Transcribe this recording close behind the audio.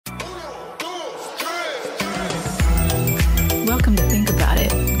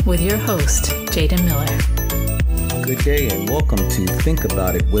with your host, Jaden Miller. Good day and welcome to Think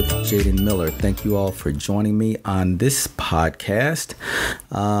About It with Jaden Miller. Thank you all for joining me on this podcast.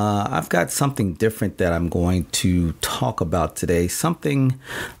 I've got something different that I'm going to talk about today, something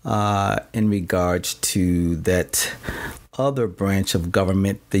in regards to that other branch of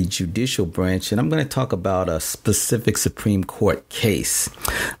government, the judicial branch, and I'm going to talk about a specific Supreme Court case.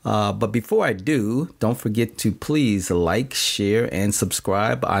 But before I do, don't forget to please like, share, and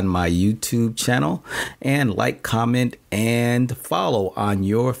subscribe on my YouTube channel, and like, comment, and follow on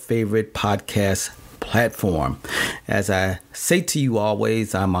your favorite podcast platform. As I say to you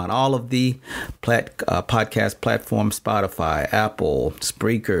always, I'm on all of the podcast platforms: Spotify, Apple,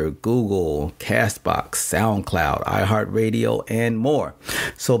 Spreaker, Google, Castbox, SoundCloud, iHeartRadio, and more.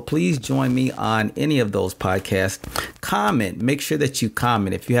 So please join me on any of those podcasts. Comment. Make sure that you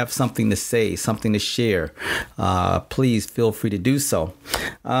comment. If you have something to say, something to share, please feel free to do so.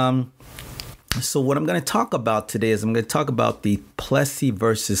 So what I'm going to talk about today is I'm going to talk about the Plessy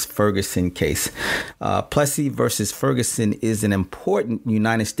versus Ferguson case. Plessy versus Ferguson is an important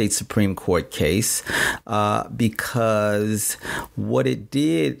United States Supreme Court case because what it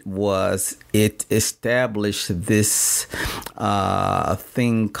did was it established this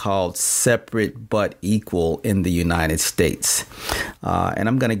thing called separate but equal in the United States. And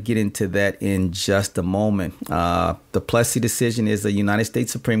I'm going to get into that in just a moment. The Plessy decision is a United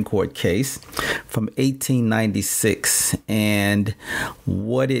States Supreme Court case from 1896, and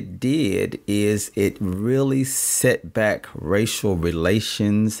what it did is it really set back racial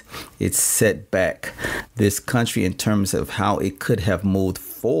relations. It set back this country in terms of how it could have moved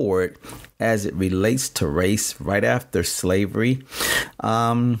forward as it relates to race right after slavery.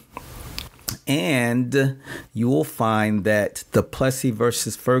 And you will find that the Plessy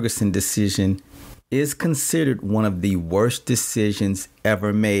versus Ferguson decision is considered one of the worst decisions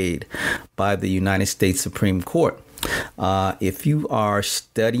ever made by the United States Supreme Court. If you are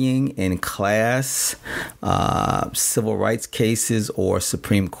studying in class civil rights cases or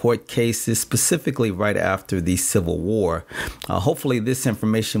Supreme Court cases, specifically right after the Civil War, hopefully this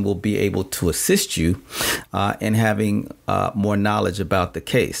information will be able to assist you in having more knowledge about the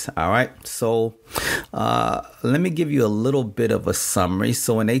case. All right. So let me give you a little bit of a summary.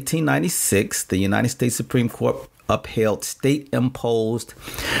 So in 1896, the United States Supreme Court upheld state-imposed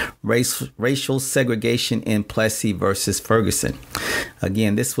racial segregation in Plessy versus Ferguson.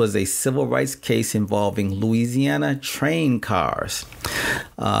 Again, this was a civil rights case involving Louisiana train cars.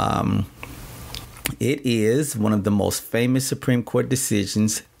 It is one of the most famous Supreme Court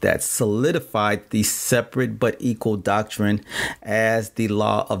decisions that solidified the separate but equal doctrine as the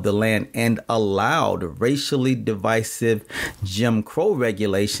law of the land and allowed racially divisive Jim Crow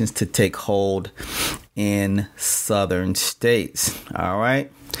regulations to take hold in southern states. All right.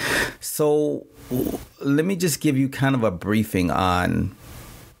 So let me just give you kind of a briefing on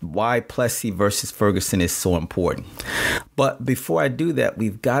why Plessy versus Ferguson is so important. But before I do that,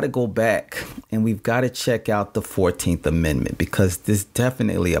 we've got to go back and we've got to check out the 14th Amendment because this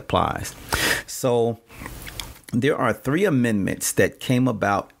definitely applies. So there are three amendments that came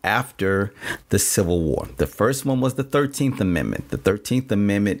about after the Civil War. The first one was the 13th Amendment. The 13th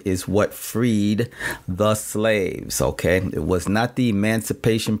Amendment is what freed the slaves. OK, it was not the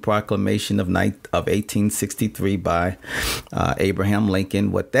Emancipation Proclamation of 1863 by Abraham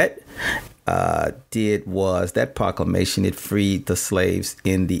Lincoln. What that did was that proclamation, it freed the slaves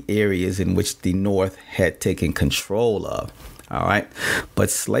in the areas in which the North had taken control of. All right. But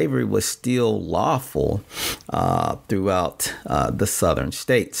slavery was still lawful throughout the southern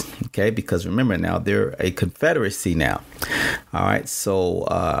states. OK, because remember now they're a confederacy now. All right. So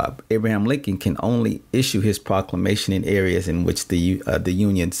Abraham Lincoln can only issue his proclamation in areas in which the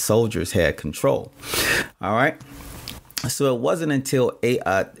Union soldiers had control. All right. So it wasn't until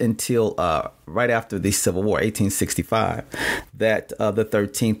right after the Civil War, 1865, that the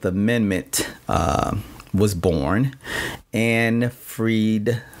 13th Amendment was born and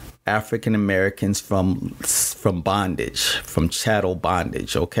freed African Americans from bondage, from chattel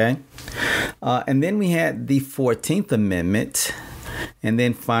bondage. OK, and then we had the 14th Amendment. And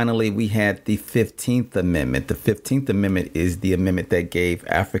then finally, we had the 15th Amendment. The 15th Amendment is the amendment that gave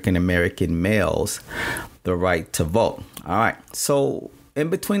African American males the right to vote. All right. So in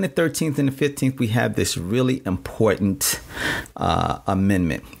between the 13th and the 15th, we have this really important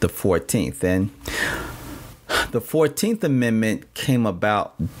amendment, the 14th. And the 14th Amendment came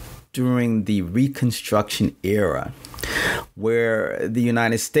about during the Reconstruction era, where the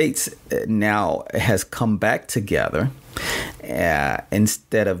United States now has come back together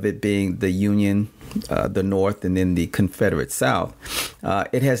instead of it being the Union, the North, and then the Confederate South.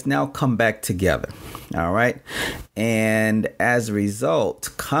 It has now come back together. All right. And as a result,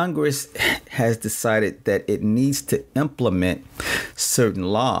 Congress has decided that it needs to implement certain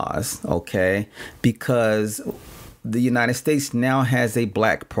laws, okay, because the United States now has a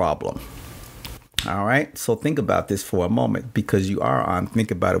black problem. All right. So think about this for a moment, because you are on Think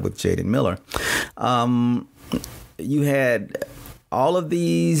About It with Jaden Miller. You had all of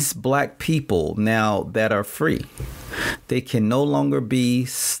these black people now that are free. They can no longer be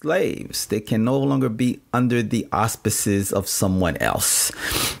slaves. They can no longer be under the auspices of someone else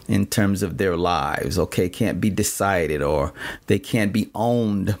in terms of their lives. Okay, can't be decided, or they can't be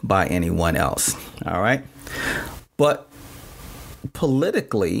owned by anyone else. All right. But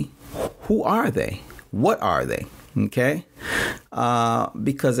politically, who are they? What are they? Okay.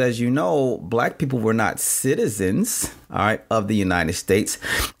 Because as you know, black people were not citizens, all right, of the United States.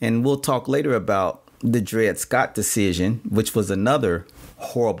 And we'll talk later about the Dred Scott decision, which was another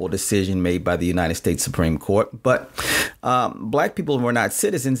horrible decision made by the United States Supreme Court. But black people were not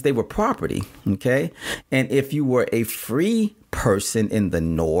citizens. They were property. Okay. And if you were a free person in the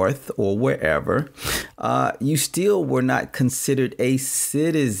North or wherever, you still were not considered a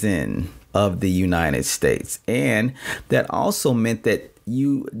citizen of the United States. And that also meant that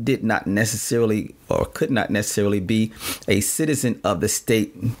you did not necessarily, or could not necessarily, be a citizen of the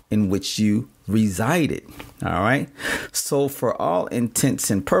state in which you resided. All right. So for all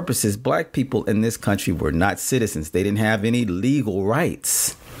intents and purposes, black people in this country were not citizens. They didn't have any legal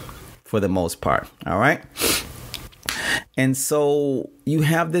rights for the most part. All right. And so you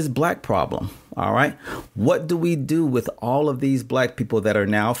have this black problem. All right. What do we do with all of these black people that are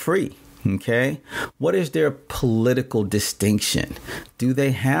now free? Okay. What is their political distinction? Do they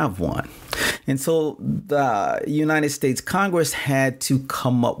have one? And so the United States Congress had to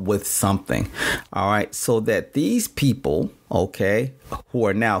come up with something. All right. So that these people, okay, who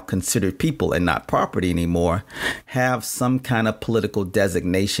are now considered people and not property anymore, have some kind of political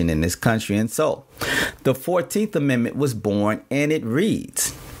designation in this country. And so the 14th Amendment was born, and it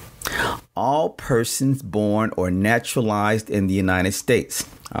reads, all persons born or naturalized in the United States.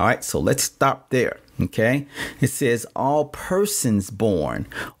 All right, so let's stop there. Okay, it says all persons born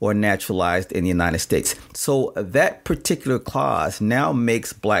or naturalized in the United States. So that particular clause now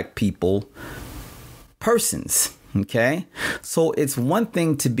makes black people persons. Okay, so it's one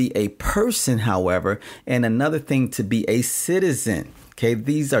thing to be a person, however, and another thing to be a citizen. Okay,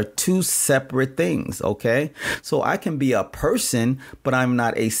 these are two separate things. Okay, so I can be a person, but I'm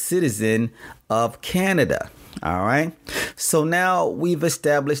not a citizen of Canada. All right. So now we've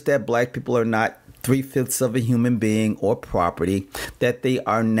established that black people are not 3/5 of a human being or property, that they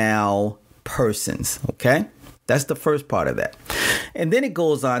are now persons. OK, that's the first part of that. And then it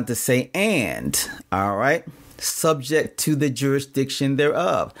goes on to say, and all right, subject to the jurisdiction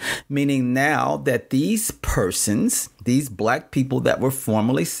thereof, meaning now that these persons, these black people that were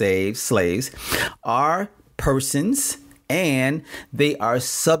formerly slaves, are persons, and they are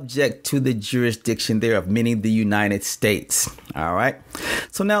subject to the jurisdiction thereof, meaning the United States. All right.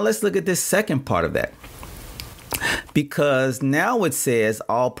 So now let's look at this second part of that. Because now it says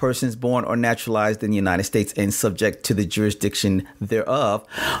all persons born or naturalized in the United States and subject to the jurisdiction thereof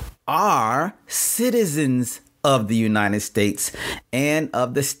are citizens of the United States and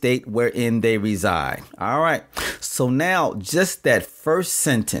of the state wherein they reside. All right. So now just that first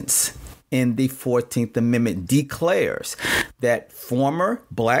sentence in the 14th Amendment declares that former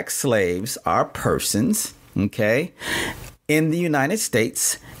black slaves are persons, okay, in the United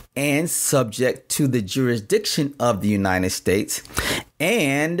States and subject to the jurisdiction of the United States,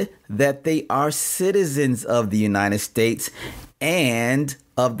 and that they are citizens of the United States and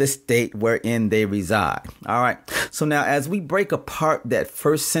of the state wherein they reside. All right. So now as we break apart that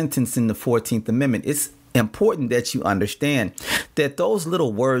first sentence in the 14th Amendment, it's important that you understand that those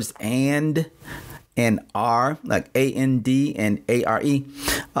little words and are, like AND and ARE,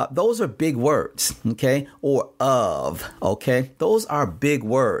 those are big words, okay? Or of, okay? Those are big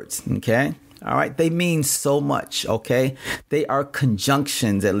words, okay? All right. They mean so much, okay? They are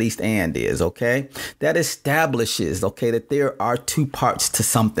conjunctions, at least and is, okay? That establishes, okay, that there are two parts to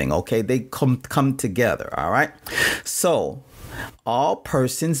something, okay? They come together, all right? So all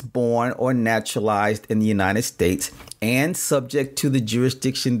persons born or naturalized in the United States and subject to the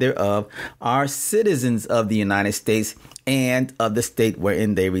jurisdiction thereof are citizens of the United States and of the state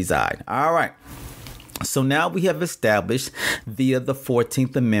wherein they reside. All right. So now we have established via the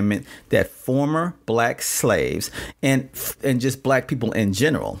 14th Amendment that former black slaves and just black people in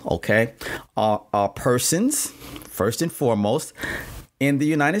general, okay, are persons, first and foremost, in the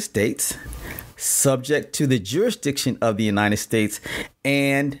United States, subject to the jurisdiction of the United States,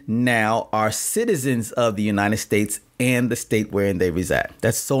 and now are citizens of the United States and the state wherein they reside.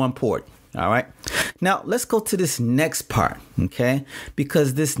 That's so important. All right. Now let's go to this next part, okay?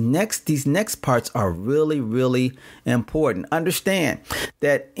 Because these next parts are really, really important. Understand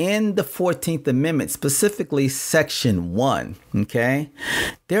that in the 14th Amendment, specifically Section 1, okay,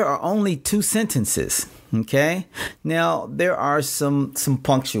 there are only 2 sentences. Okay. Now there are some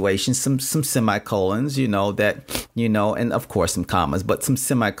punctuation, some semicolons, and of course some commas, but some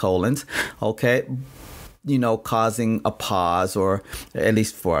semicolons. Okay. Causing a pause, or at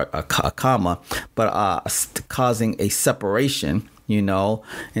least for a comma, but causing a separation,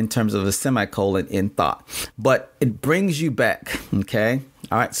 in terms of a semicolon in thought. But it brings you back. Okay.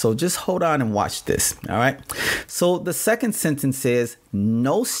 All right. So just hold on and watch this. All right. So the second sentence says,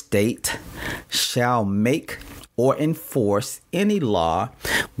 no state shall make or enforce any law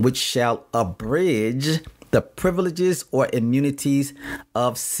which shall abridge the privileges or immunities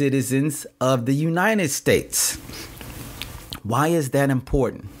of citizens of the United States. Why is that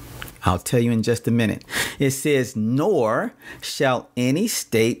important? I'll tell you in just a minute. It says, nor shall any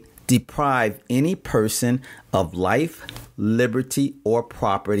state deprive any person of life, liberty, or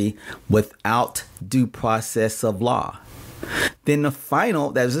property without due process of law. Then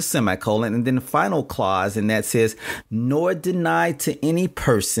there's a semicolon, and then the final clause, and that says, nor deny to any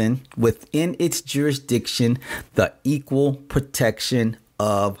person within its jurisdiction the equal protection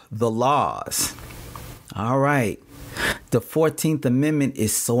of the laws. All right. The 14th Amendment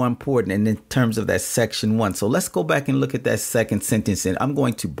is so important, and in terms of that Section 1. So let's go back and look at that second sentence, and I'm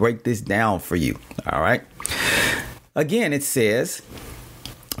going to break this down for you. All right. Again, it says,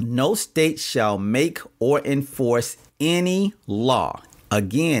 no state shall make or enforce any law.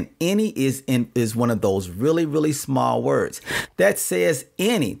 Again, any is one of those really, really small words that says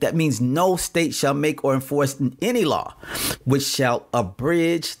any. That means no state shall make or enforce any law which shall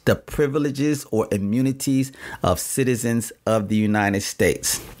abridge the privileges or immunities of citizens of the United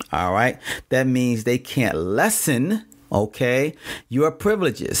States. All right. That means they can't lessen, okay, your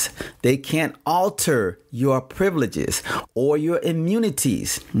privileges. They can't alter your privileges or your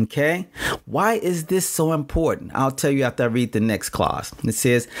immunities. Okay. Why is this so important? I'll tell you after I read the next clause. It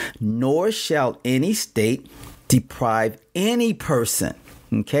says, nor shall any state deprive any person.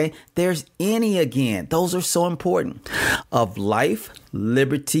 Okay. There's any again. Those are so important. Of life,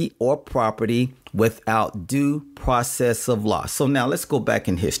 liberty, or property without due process of law. So now let's go back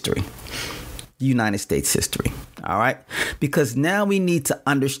in history. United States history. All right. Because now we need to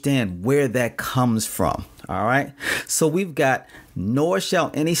understand where that comes from. All right. So we've got, nor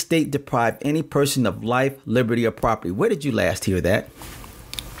shall any state deprive any person of life, liberty, or property. Where did you last hear that?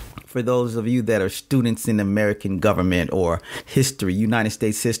 For those of you that are students in American government or history, United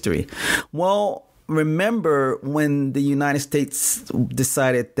States history. Well, remember when the United States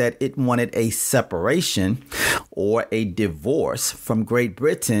decided that it wanted a separation or a divorce from Great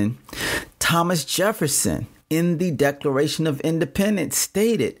Britain, Thomas Jefferson, in the Declaration of Independence,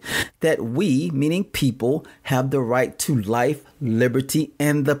 stated that we, meaning people, have the right to life, liberty,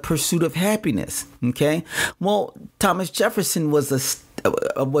 and the pursuit of happiness. Okay. Well, Thomas Jefferson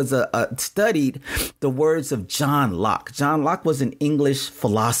studied the words of John Locke. John Locke was an English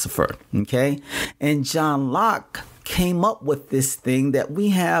philosopher. Okay. And John Locke came up with this thing that we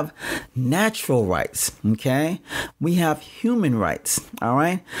have natural rights. Okay. We have human rights. All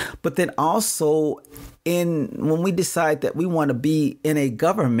right. But then also, when we decide that we want to be in a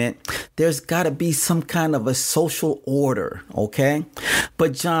government, there's got to be some kind of a social order. Okay.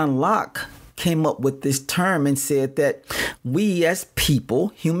 But John Locke came up with this term and said that we as people,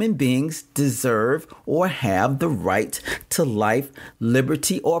 human beings, deserve or have the right to life,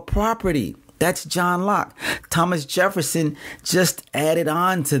 liberty, or property. That's John Locke. Thomas Jefferson just added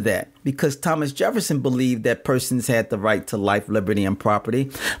on to that because Thomas Jefferson believed that persons had the right to life, liberty, and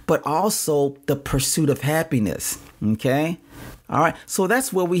property, but also the pursuit of happiness. Okay. All right. So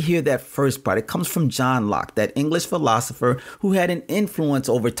that's where we hear that first part. It comes from John Locke, that English philosopher who had an influence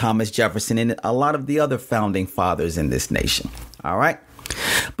over Thomas Jefferson and a lot of the other founding fathers in this nation. All right.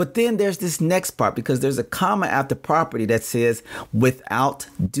 But then there's this next part, because there's a comma after property that says without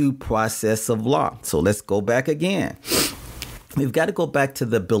due process of law. So let's go back again. We've got to go back to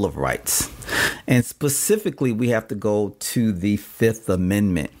the Bill of Rights. And specifically, we have to go to the Fifth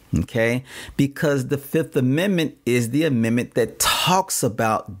Amendment. Okay, because the Fifth Amendment is the amendment that talks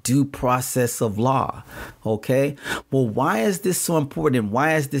about due process of law. Okay, well, why is this so important?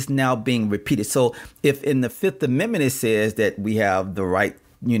 Why is this now being repeated? So if in the Fifth Amendment it says that we have the right,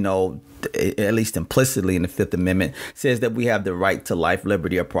 at least implicitly in the Fifth Amendment, says that we have the right to life,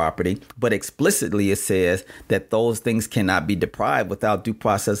 liberty, or property. But explicitly, it says that those things cannot be deprived without due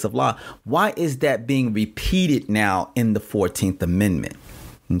process of law. Why is that being repeated now in the 14th Amendment?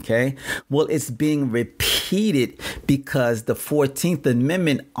 Okay, well, it's being repeated because the 14th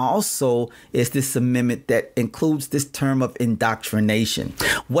Amendment also is this amendment that includes this term of indoctrination.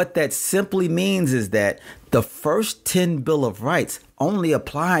 What that simply means is that the first 10 Bill of Rights only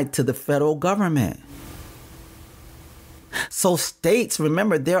applied to the federal government. So states,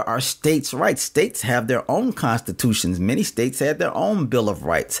 remember, there are states' rights. States have their own constitutions. Many states had their own Bill of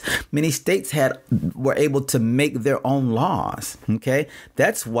Rights. Many states were able to make their own laws. Okay,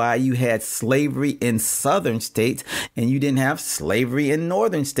 that's why you had slavery in southern states and you didn't have slavery in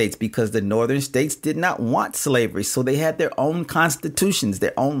northern states, because the northern states did not want slavery. So they had their own constitutions,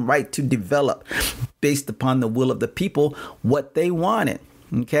 their own right to develop based upon the will of the people what they wanted.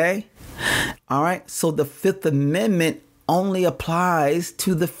 Okay, all right. So the Fifth Amendment only applies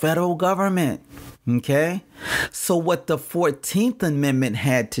to the federal government. Okay, so what the 14th Amendment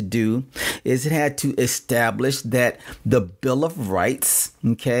had to do is it had to establish that the Bill of Rights,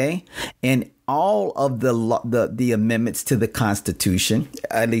 okay, and all of the amendments to the Constitution,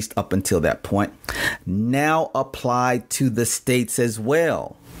 at least up until that point, now apply to the states as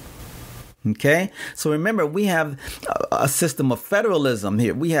well. Okay, so remember, we have a system of federalism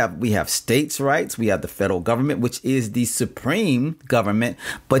here. We have states' rights. We have the federal government, which is the supreme government,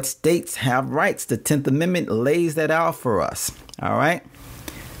 but states have rights. The 10th Amendment lays that out for us. All right.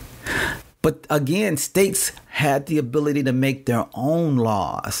 But again, states had the ability to make their own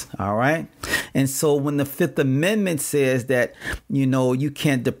laws. All right. And so when the Fifth Amendment says that, you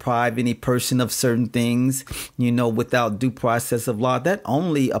can't deprive any person of certain things, without due process of law, that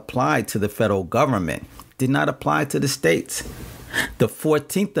only applied to the federal government, did not apply to the states. The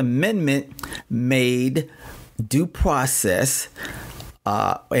 14th Amendment made due process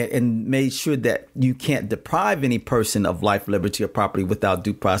and made sure that you can't deprive any person of life, liberty, or property without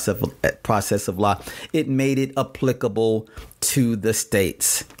due process of law. It made it applicable to the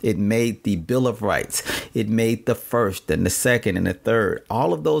states. It made the Bill of Rights. It made the first and the second and the third.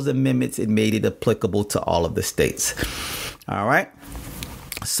 All of those amendments, it made it applicable to all of the states. All right.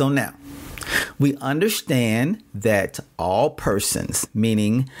 So now we understand that all persons,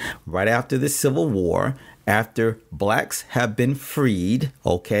 meaning right after the Civil War, after blacks have been freed,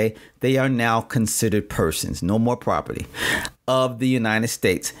 okay, they are now considered persons, no more property, of the United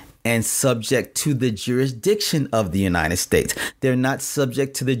States and subject to the jurisdiction of the United States. They're not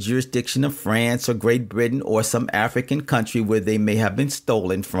subject to the jurisdiction of France or Great Britain or some African country where they may have been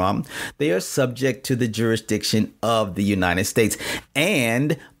stolen from. They are subject to the jurisdiction of the United States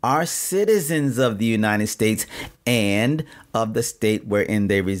and are citizens of the United States and of the state wherein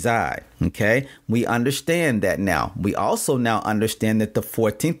they reside. Okay, we understand that now. We also now understand that the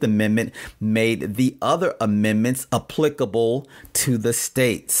 14th Amendment made the other amendments applicable to the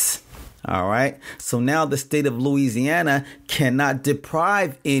states. All right. So now the state of Louisiana cannot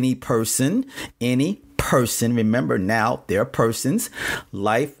deprive any person, remember now they're persons,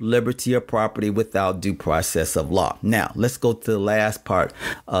 life, liberty, or property without due process of law. Now, let's go to the last part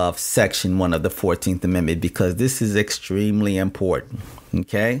of Section 1 of the 14th Amendment, because this is extremely important.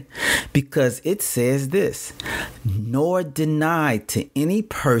 Okay, because it says this: nor deny to any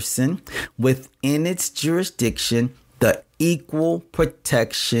person within its jurisdiction the equal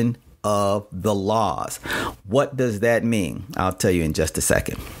protection of the laws. What does that mean? I'll tell you in just a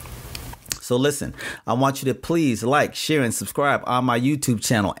second. So listen, I want you to please like, share, and subscribe on my YouTube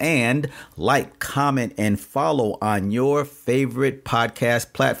channel, and like, comment, and follow on your favorite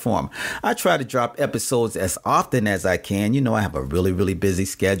podcast platform. I try to drop episodes as often as I can. I have a really, really busy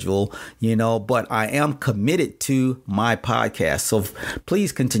schedule, but I am committed to my podcast. So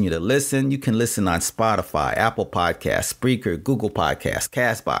please continue to listen. You can listen on Spotify, Apple Podcasts, Spreaker, Google Podcasts,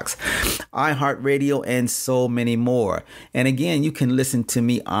 Castbox, iHeartRadio, and so many more. And again, you can listen to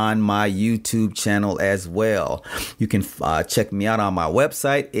me on my YouTube channel as well. You can check me out on my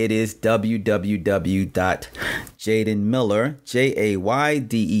website. It is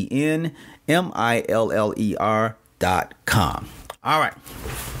www.jaydenmiller.com. All right.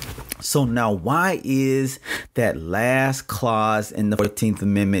 So now, why is that last clause in the 14th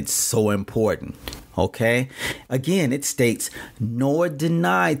Amendment so important? Okay. Again, it states, nor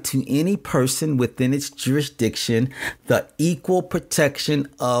deny to any person within its jurisdiction the equal protection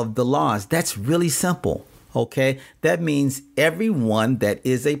of the laws. That's really simple. Okay. That means everyone that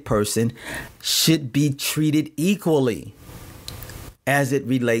is a person should be treated equally as it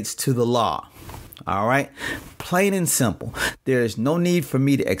relates to the law. All right. Plain and simple. There is no need for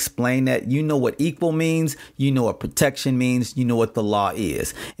me to explain that. You know what equal means. You know what protection means. You know what the law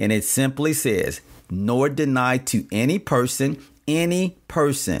is. And it simply says, nor deny to any person,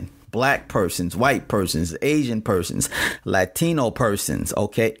 black persons, white persons, Asian persons, Latino persons,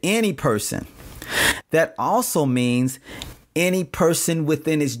 okay, any person. That also means any person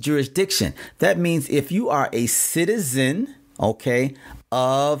within its jurisdiction. That means if you are a citizen, okay,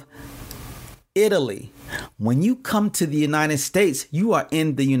 of Italy, when you come to the United States, you are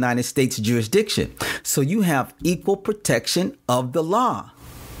in the United States jurisdiction. So you have equal protection of the law.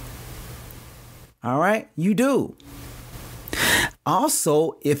 All right, you do.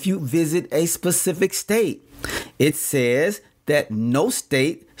 Also, if you visit a specific state, it says that no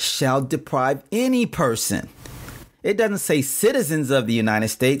state shall deprive any person. It doesn't say citizens of the United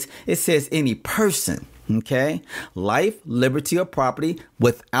States. It says any person. Okay, life, liberty, or property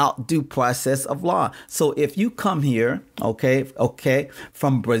without due process of law. So if you come here, okay,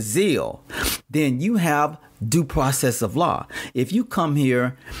 from Brazil, then you have due process of law. If you come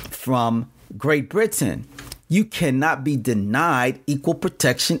here from Great Britain, you cannot be denied equal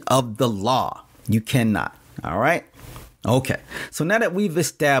protection of the law. You cannot. All right. Okay. So now that we've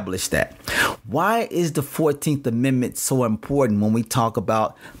established that, why is the 14th Amendment so important when we talk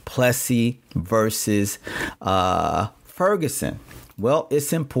about Plessy versus Ferguson? Well,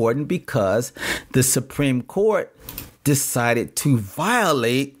 it's important because the Supreme Court decided to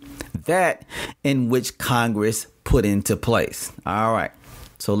violate that in which Congress put into place. All right.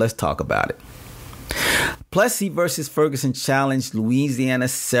 So let's talk about it. Plessy versus Ferguson challenged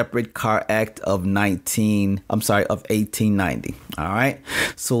Louisiana's Separate Car Act of 1890. All right.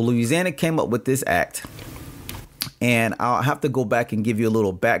 So Louisiana came up with this act. And I'll have to go back and give you a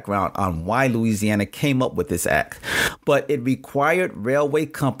little background on why Louisiana came up with this act. But it required railway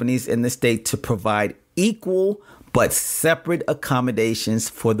companies in the state to provide equal but separate accommodations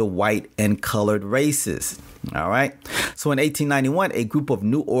for the white and colored races. All right. So in 1891, a group of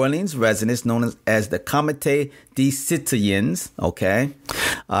New Orleans residents known as the Comité des Citoyens, okay,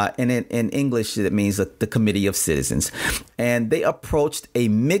 and in English, it means the Committee of Citizens, and they approached a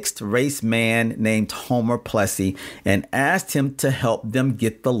mixed race man named Homer Plessy and asked him to help them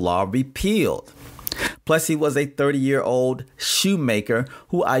get the law repealed. Plessy was a 30-year-old shoemaker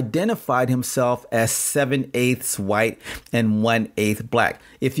who identified himself as 7/8 white and 1/8 black.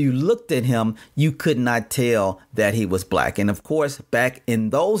 If you looked at him, you could not tell that he was black. And of course, back in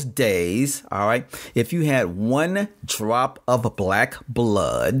those days, all right, if you had one drop of black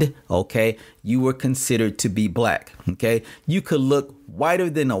blood, okay, you were considered to be black. Okay, you could look whiter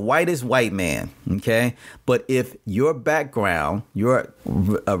than the whitest white man. Okay, but if your background, your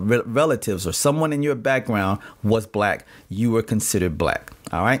relatives or someone in your background was black, you were considered black.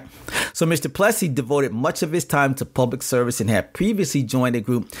 All right. So Mr. Plessy devoted much of his time to public service and had previously joined a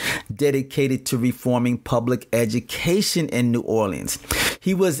group dedicated to reforming public education in New Orleans.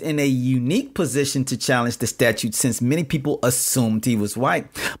 He was in a unique position to challenge the statute since many people assumed he was white.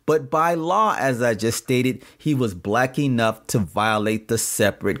 But by law, as I just stated, he was black enough to violate the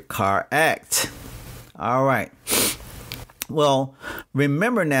Separate Car Act. All right. Well,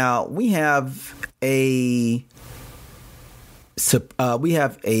 remember now, we have a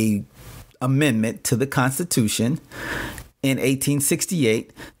amendment to the Constitution in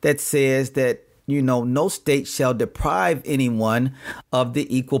 1868 that says that, no state shall deprive anyone of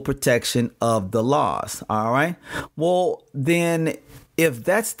the equal protection of the laws. All right. Well, then if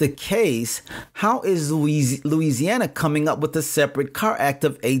that's the case, how is Louisiana coming up with the Separate Car Act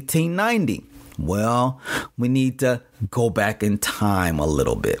of 1890? Well, we need to go back in time a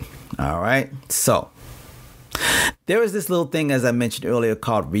little bit. All right. So there is this little thing, as I mentioned earlier,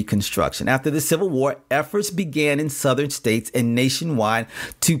 called Reconstruction. After the Civil War, efforts began in southern states and nationwide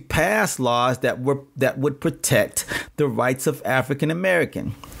to pass laws that would protect the rights of African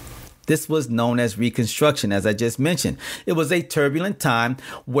Americans. This was known as Reconstruction, as I just mentioned. It was a turbulent time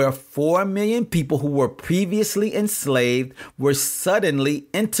where 4 million people who were previously enslaved were suddenly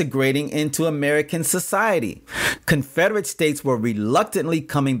integrating into American society. Confederate states were reluctantly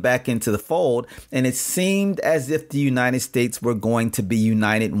coming back into the fold, and it seemed as if the United States were going to be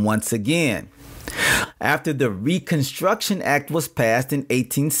united once again. After the Reconstruction Act was passed in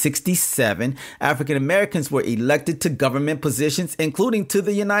 1867, African Americans were elected to government positions, including to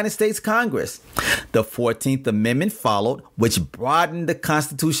the United States Congress. The 14th Amendment followed, which broadened the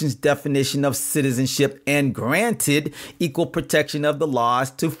Constitution's definition of citizenship and granted equal protection of the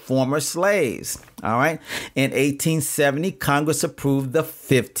laws to former slaves. All right. In 1870, Congress approved the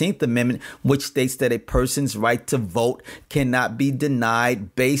 15th Amendment, which states that a person's right to vote cannot be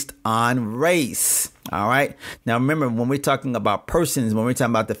denied based on race. All right. Now, remember, when we're talking about persons, when we're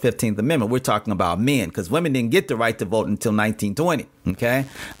talking about the 15th Amendment, we're talking about men, because women didn't get the right to vote until 1920. OK.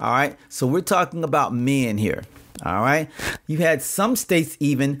 All right. So we're talking about men here. All right. You had some states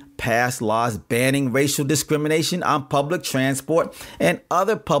even pass laws banning racial discrimination on public transport and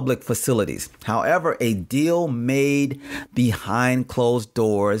other public facilities. However, a deal made behind closed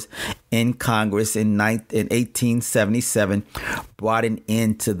doors in Congress in 1877 brought an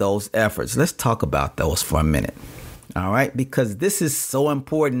end to those efforts. Let's talk about those for a minute. All right, because this is so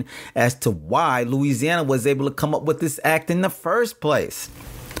important as to why Louisiana was able to come up with this act in the first place.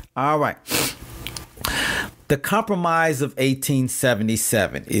 All right. The Compromise of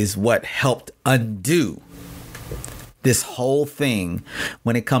 1877 is what helped undo this whole thing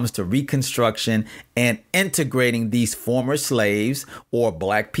when it comes to Reconstruction and integrating these former slaves or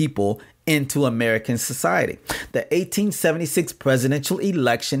black people into American society. The 1876 presidential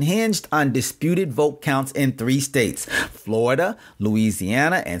election hinged on disputed vote counts in 3 states, Florida,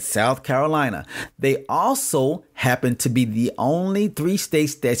 Louisiana, and South Carolina. They also happened to be the only 3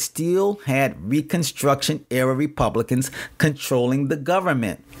 states that still had Reconstruction-era Republicans controlling the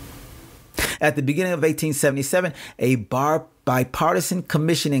government. At the beginning of 1877, a bipartisan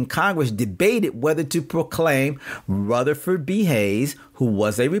commission in Congress debated whether to proclaim Rutherford B. Hayes, who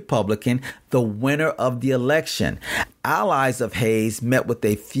was a Republican, the winner of the election. Allies of Hayes met with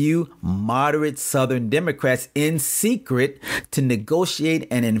a few moderate Southern Democrats in secret to negotiate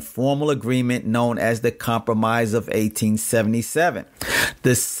an informal agreement known as the Compromise of 1877.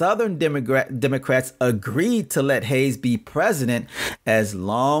 The Southern Democrats agreed to let Hayes be president as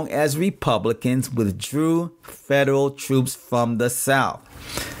long as Republicans withdrew federal troops from the South.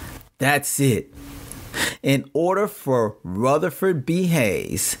 That's it. In order for Rutherford B.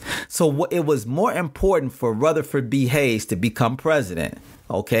 Hayes, so it was more important for Rutherford B. Hayes to become president,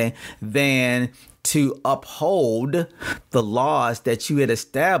 okay, than to uphold the laws that you had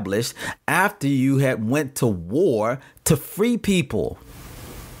established after you had went to war to free people.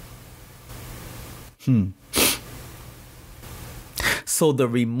 So the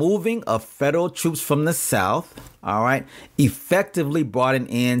removing of federal troops from the South, all right, effectively brought an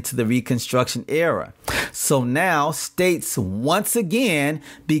end to the Reconstruction era. So now states once again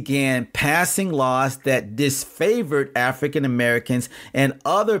began passing laws that disfavored African Americans and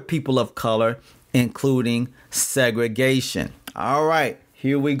other people of color, including segregation. All right,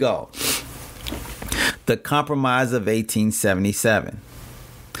 here we go. The Compromise of 1877.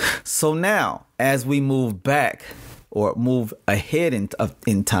 So now, as we move back or move ahead in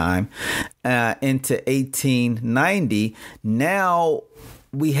time into 1890, now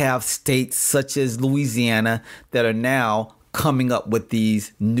we have states such as Louisiana that are now coming up with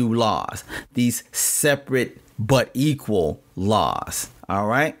these new laws, these separate but equal laws. All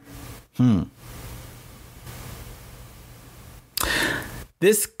right.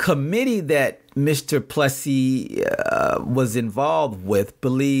 This committee that Mr. Plessy was involved with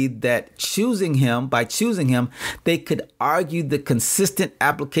believed that by choosing him, they could argue the consistent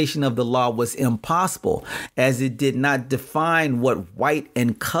application of the law was impossible, as it did not define what white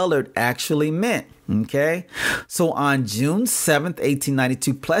and colored actually meant. Okay, so on June 7th,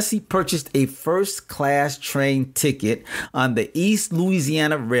 1892, Plessy purchased a first-class train ticket on the East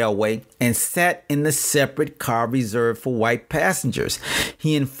Louisiana Railway and sat in the separate car reserved for white passengers.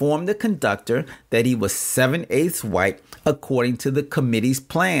 He informed the conductor that he was 7/8 white, according to the committee's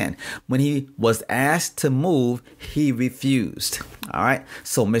plan. When he was asked to move, he refused. All right,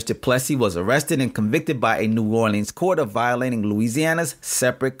 so Mr. Plessy was arrested and convicted by a New Orleans court of violating Louisiana's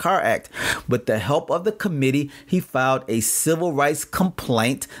Separate Car Act. With the help of the committee, he filed a civil rights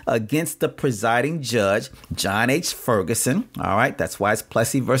complaint against the presiding judge, John H. Ferguson. All right, that's why it's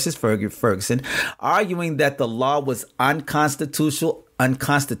Plessy versus Ferguson, arguing that the law was unconstitutional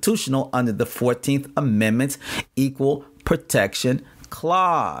under the 14th Amendment's Equal Protection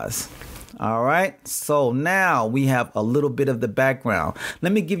Clause. All right, so now we have a little bit of the background.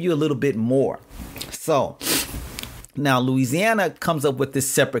 Let me give you a little bit more. So now Louisiana comes up with this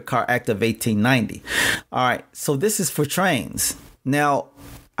Separate Car Act of 1890. All right, so this is for trains. Now,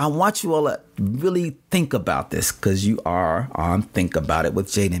 I want you all to really think about this, because you are on Think About It with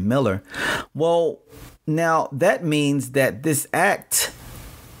Jaden Miller. Well, now that means that this act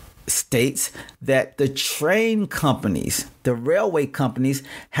states that the train companies, the railway companies,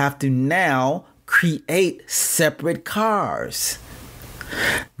 have to now create separate cars.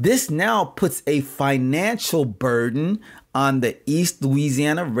 This now puts a financial burden on the East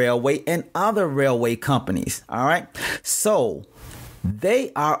Louisiana Railway and other railway companies. All right. So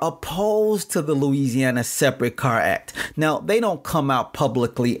they are opposed to the Louisiana Separate Car Act. Now, they don't come out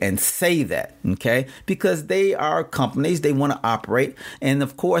publicly and say that, okay, because they are companies, they want to operate. And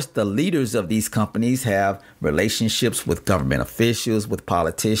of course, the leaders of these companies have relationships with government officials, with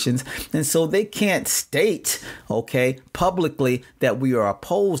politicians. And so they can't state, okay, publicly that we are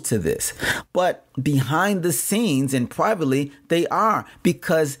opposed to this. But behind the scenes and privately, they are,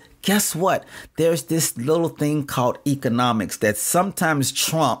 because guess what? There's this little thing called economics that sometimes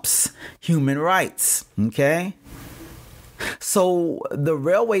trumps human rights. Okay. So the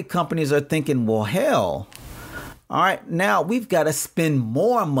railway companies are thinking, well, hell, all right, now we've got to spend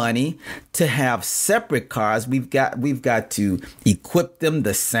more money to have separate cars. We've got to equip them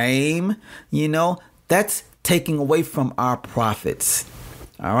the same. That's taking away from our profits.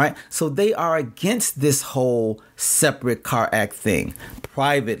 All right. So they are against this whole Separate Car Act thing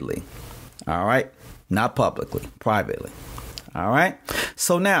privately. All right. Not publicly, privately. All right.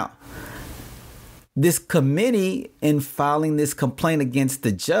 So now this committee, in filing this complaint against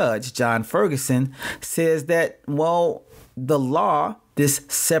the judge, John Ferguson, says that, well, the law, this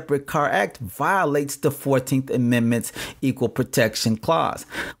Separate Car Act, violates the 14th Amendment's Equal Protection Clause.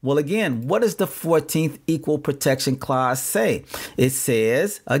 Well, again, what does the 14th Equal Protection Clause say? It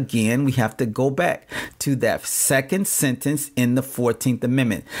says, again, we have to go back to that second sentence in the 14th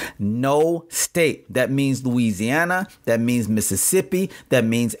Amendment. No state. That means Louisiana. That means Mississippi. That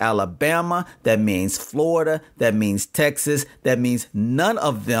means Alabama. That means Florida. That means Texas. That means none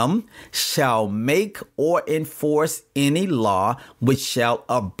of them shall make or enforce any law which shall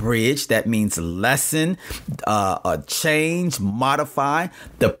abridge, that means lessen, change, modify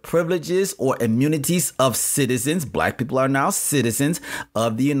the privileges or immunities of citizens. Black people are now citizens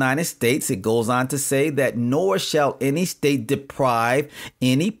of the United States. It goes on to say that nor shall any state deprive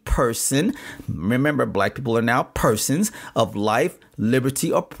any person, remember, black people are now persons, of life,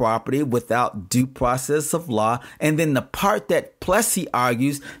 liberty, or property without due process of law. And then the part that Plessy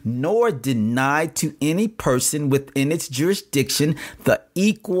argues, nor denied to any person within its jurisdiction the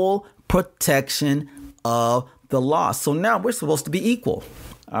equal protection of the law. So now we're supposed to be equal.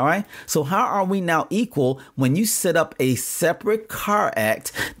 All right. So how are we now equal when you set up a separate car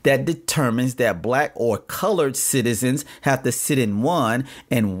act that determines that black or colored citizens have to sit in one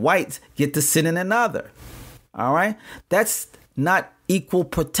and whites get to sit in another? All right. That's not equal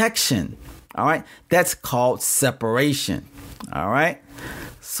protection. All right. That's called separation. All right.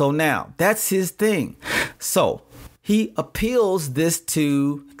 So now that's his thing. So he appeals this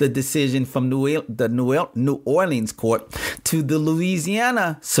to the decision from the New Orleans court to the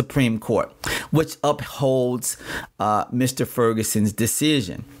Louisiana Supreme Court, which upholds Mr. Ferguson's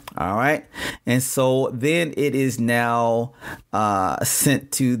decision. All right. And so then it is now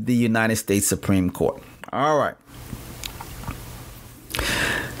sent to the United States Supreme Court. All right.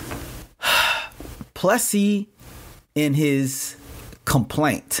 Plessy, in his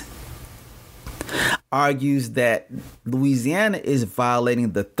complaint, argues that Louisiana is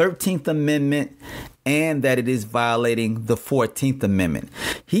violating the 13th Amendment and that it is violating the 14th Amendment.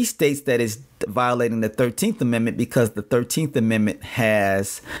 He states that it's violating the 13th Amendment because the 13th Amendment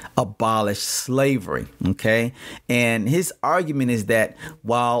has abolished slavery. Okay. And his argument is that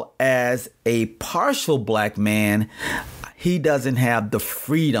while as a partial black man, he doesn't have the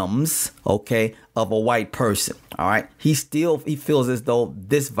freedoms, okay, of a white person. All right. He feels as though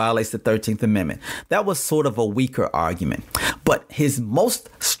this violates the 13th Amendment. That was sort of a weaker argument. But his most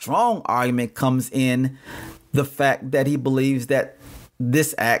strong argument comes in the fact that he believes that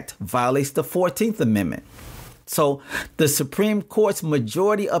this act violates the 14th Amendment. So the Supreme Court's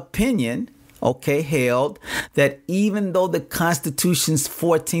majority opinion, okay, held that even though the Constitution's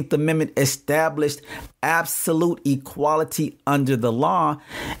 14th Amendment established absolute equality under the law,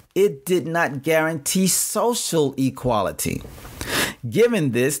 it did not guarantee social equality.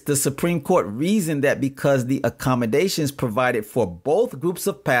 Given this, the Supreme Court reasoned that because the accommodations provided for both groups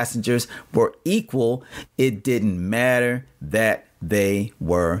of passengers were equal, it didn't matter that they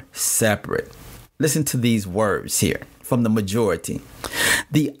were separate. Listen to these words here. from the majority.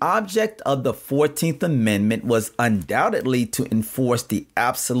 The object of the 14th Amendment was undoubtedly to enforce the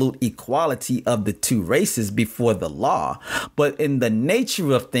absolute equality of the two races before the law, but in the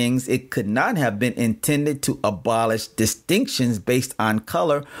nature of things, it could not have been intended to abolish distinctions based on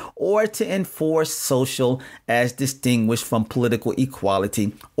color or to enforce social as distinguished from political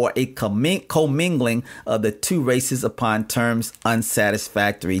equality or a commingling of the two races upon terms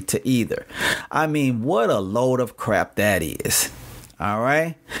unsatisfactory to either. I mean, what a load of crap that is. All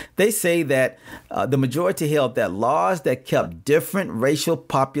right. They say that the majority held that laws that kept different racial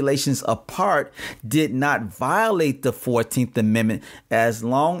populations apart did not violate the 14th Amendment as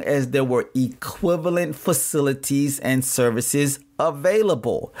long as there were equivalent facilities and services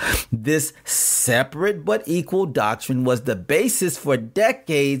available. This separate but equal doctrine was the basis for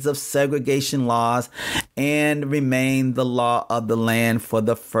decades of segregation laws and remained the law of the land for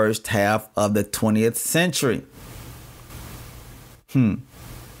the first half of the 20th century. In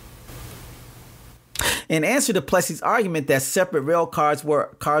answer to Plessy's argument that separate rail cars were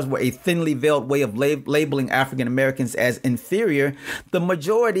a thinly veiled way of labeling African Americans as inferior, the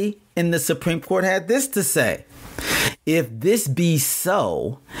majority in the Supreme Court had this to say: if this be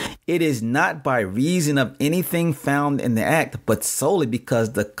so, it is not by reason of anything found in the act, but solely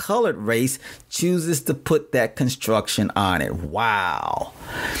because the colored race chooses to put that construction on it. Wow.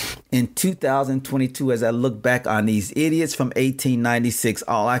 In 2022, as I look back on these idiots from 1896,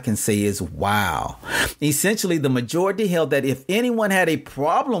 all I can say is wow. Essentially, the majority held that if anyone had a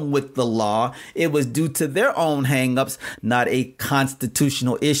problem with the law, it was due to their own hangups, not a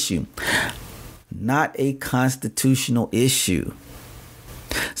constitutional issue. Not a constitutional issue.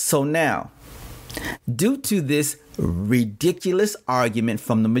 So now, due to this ridiculous argument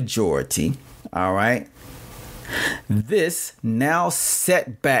from the majority, all right, this now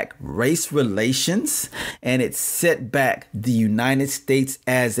set back race relations and it set back the United States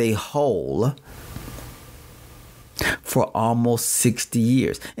as a whole for almost 60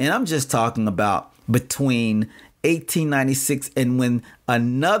 years. And I'm just talking about between 1896 and when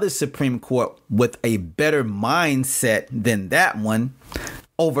another Supreme Court with a better mindset than that one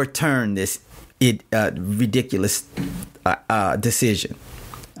overturned this ridiculous decision.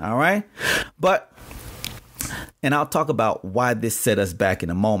 All right. And I'll talk about why this set us back in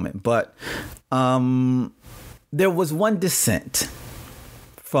a moment. But there was one dissent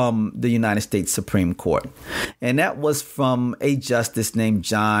from the United States Supreme Court, and that was from a justice named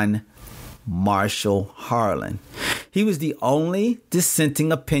John Marshall Harlan. He was the only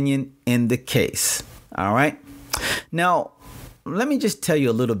dissenting opinion in the case. All right. Now, let me just tell you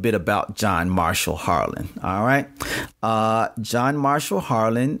a little bit about John Marshall Harlan. All right. John Marshall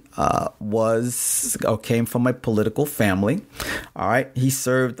Harlan came from a political family. All right. He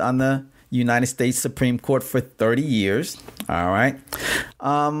served on the United States Supreme Court for 30 years. All right.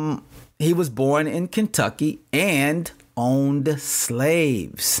 He was born in Kentucky and owned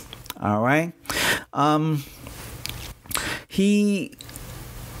slaves. All right. He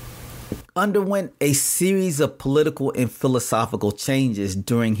underwent a series of political and philosophical changes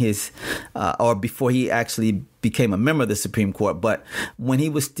during his or before he actually became a member of the Supreme Court, but when he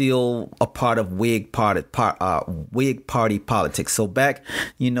was still a part of Whig Party politics. So back,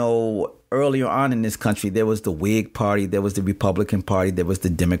 earlier on in this country, there was the Whig Party, there was the Republican Party, there was the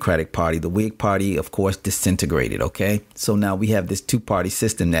Democratic Party. The Whig Party, of course, disintegrated, okay? So now we have this two-party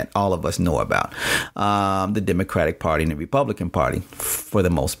system that all of us know about, the Democratic Party and the Republican Party, for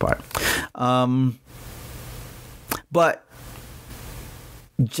the most part. But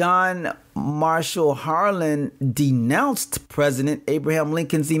John Marshall Harlan denounced President Abraham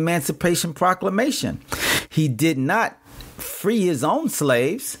Lincoln's Emancipation Proclamation. He did not free his own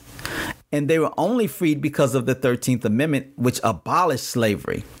slaves, and they were only freed because of the 13th Amendment, which abolished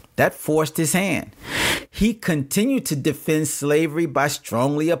slavery. That forced his hand. He continued to defend slavery by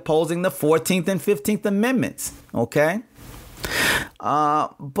strongly opposing the 14th and 15th Amendments. Okay?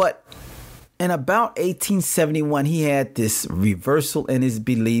 But in about 1871, he had this reversal in his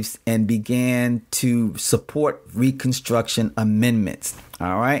beliefs and began to support Reconstruction amendments.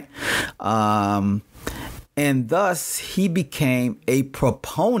 All right. And thus he became a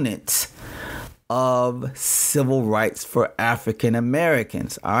proponent of civil rights for African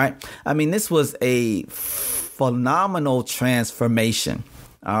Americans. All right. I mean, this was a phenomenal transformation.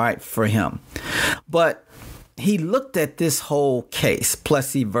 All right. For him. But he looked at this whole case,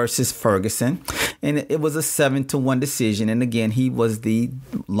 Plessy versus Ferguson, and it was a 7-1 decision. And again, he was the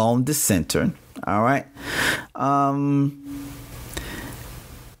lone dissenter. All right.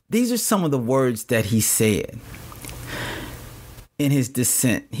 These are some of the words that he said. in his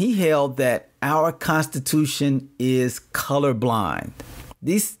dissent. He held that our Constitution is colorblind.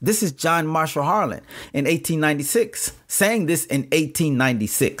 This is John Marshall Harlan in 1896, saying this in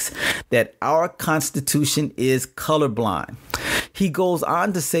 1896, that our Constitution is colorblind. He goes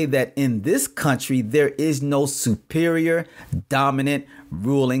on to say that in this country, there is no superior, dominant,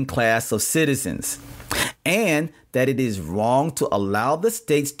 ruling class of citizens, and that it is wrong to allow the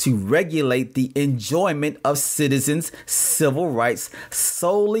states to regulate the enjoyment of citizens' civil rights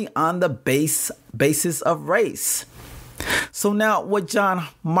solely on the basis of race. So now what John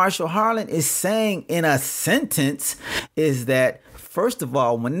Marshall Harlan is saying in a sentence is that, first of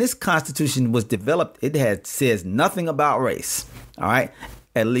all, when this Constitution was developed, it says nothing about race. All right.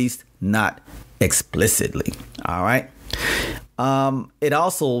 At least not explicitly. All right. It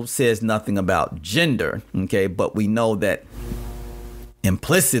also says nothing about gender. OK, but we know that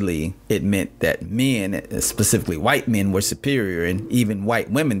implicitly it meant that men, specifically white men, were superior, and even white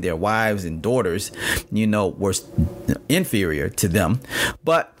women, their wives and daughters, were inferior to them.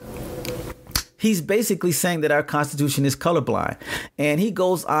 But he's basically saying that our Constitution is colorblind. And he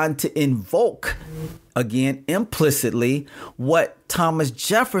goes on to invoke, again, implicitly, what Thomas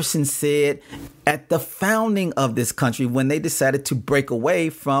Jefferson said at the founding of this country when they decided to break away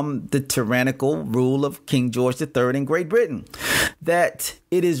from the tyrannical rule of King George III in Great Britain, that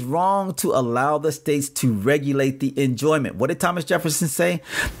it is wrong to allow the states to regulate the enjoyment. What did Thomas Jefferson say?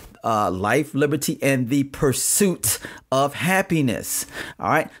 Life, liberty, and the pursuit of happiness. All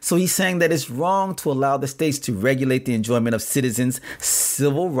right. So he's saying that it's wrong to allow the states to regulate the enjoyment of citizens'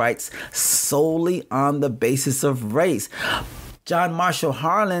 civil rights solely on the basis of race.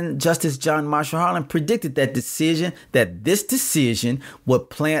 Justice John Marshall Harlan predicted that this decision would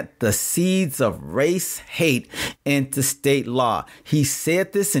plant the seeds of race hate into state law. He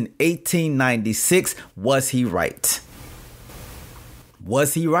said this in 1896. Was he right?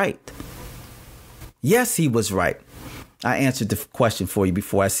 Was he right? Yes, he was right. I answered the question for you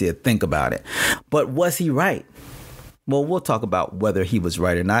before I said think about it. But was he right? Well, we'll talk about whether he was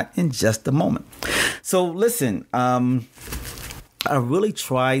right or not in just a moment. So listen, I really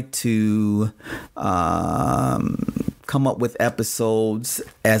try to come up with episodes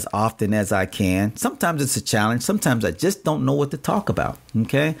as often as I can. Sometimes it's a challenge. Sometimes I just don't know what to talk about.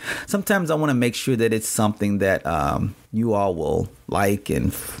 Okay. Sometimes I want to make sure that it's something that you all will like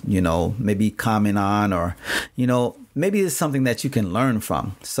and, maybe comment on, or, maybe it's something that you can learn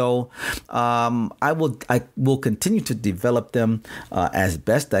from. So I will continue to develop them as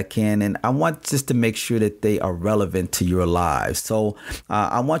best I can. And I want just to make sure that they are relevant to your lives. So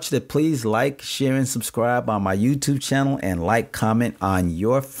I want you to please like, share, and subscribe on my YouTube channel, and comment on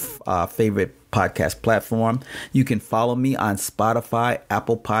your favorite podcast platform. You can follow me on Spotify,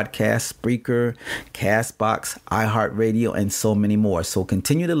 Apple Podcasts, Spreaker, Castbox, iHeartRadio, and so many more. So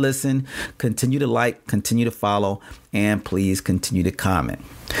continue to listen, continue to like, continue to follow, and please continue to comment.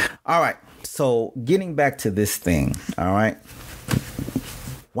 All right. So getting back to this thing. All right.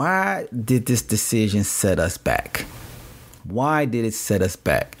 Why did this decision set us back? Why did it set us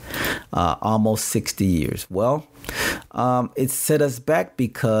back almost 60 years? Well, it set us back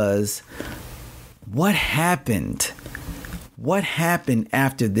because what happened? What happened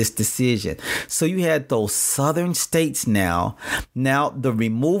after this decision? So you had those southern states now. Now the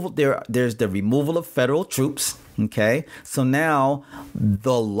removal there's the removal of federal troops. Okay, so now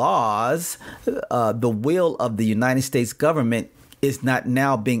the laws, the will of the United States government is not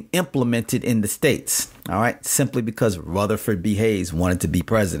now being implemented in the states. All right. Simply because Rutherford B. Hayes wanted to be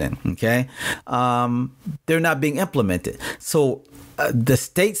president. OK, they're not being implemented. So the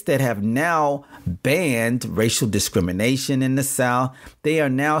states that have now banned racial discrimination in the South, they are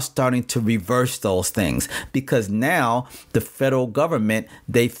now starting to reverse those things, because now the federal government,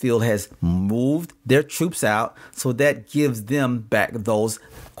 they feel, has moved their troops out. So that gives them back those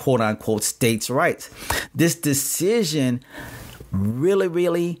quote unquote states' rights. This decision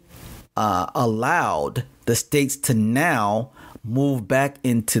really allowed the states to now move back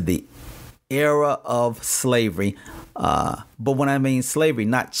into the era of slavery. But when I mean slavery,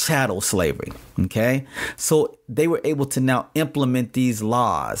 not chattel slavery. OK, so they were able to now implement these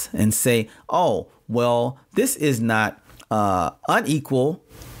laws and say, oh, well, this is not unequal,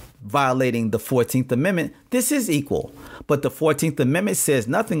 violating the 14th Amendment. This is equal. But the 14th Amendment says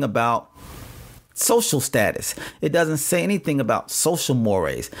nothing about social status. It doesn't say anything about social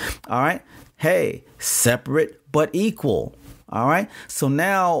mores. All right. Hey, separate but equal. All right. So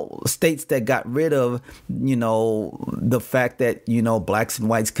now states that got rid of, the fact that, blacks and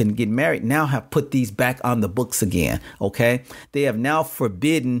whites couldn't get married now have put these back on the books again. OK, they have now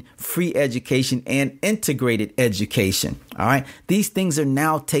forbidden free education and integrated education. All right. These things are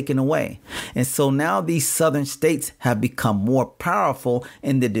now taken away. And so now these southern states have become more powerful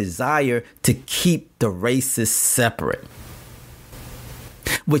in the desire to keep the races separate,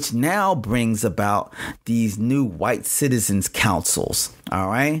 which now brings about these new white citizens councils, all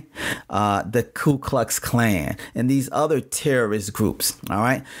right, the Ku Klux Klan and these other terrorist groups, all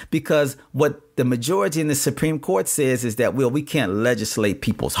right, because what the majority in the Supreme Court says is that, we can't legislate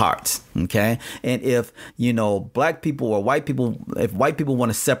people's hearts, okay, and if, black people or white people, if white people want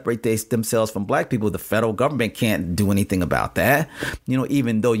to separate themselves from black people, the federal government can't do anything about that,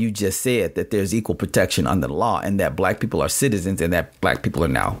 even though you just said that there's equal protection under the law and that black people are citizens and that black people are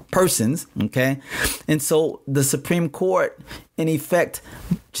now persons, okay, and so the Supreme Court, in effect,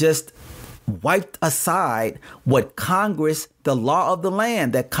 just wiped aside what Congress, the law of the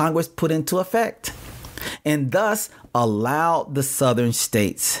land that Congress put into effect, and thus allowed the southern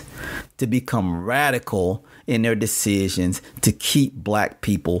states to become radical in their decisions to keep black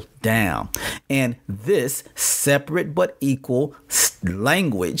people down. And this separate but equal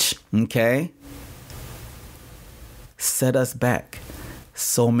language, okay, set us back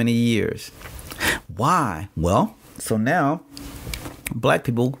so many years. Why? Well, so now black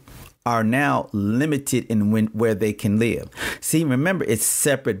people are now limited in where they can live. See, remember, it's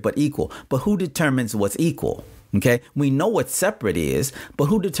separate but equal. But who determines what's equal? Okay, we know what separate is, but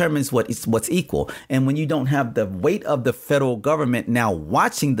who determines what's equal? And when you don't have the weight of the federal government now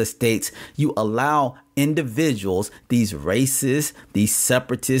watching the states, you allow individuals, these racists, these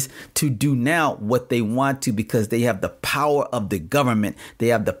separatists, to do now what they want to because they have the power of the government. They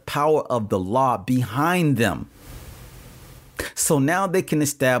have the power of the law behind them. So now they can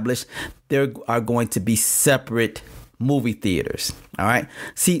establish there are going to be separate movie theaters. All right.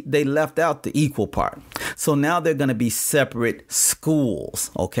 See, they left out the equal part. So now they're going to be separate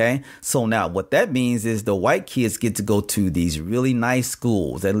schools. OK, so now what that means is the white kids get to go to these really nice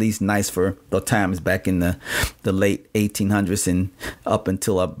schools, at least nice for the times back in the late 1800s and up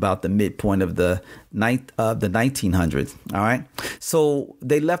until about the midpoint of the 1900s. All right. So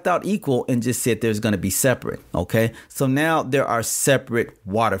they left out equal and just said there's going to be separate. OK, so now there are separate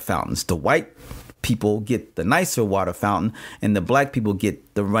water fountains. The white people get the nicer water fountain and the black people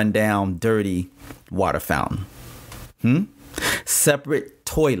get the rundown, dirty water fountain. Separate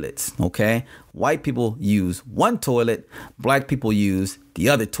toilets. OK, white people use one toilet. Black people use the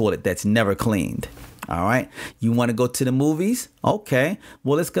other toilet that's never cleaned. All right. You want to go to the movies? OK,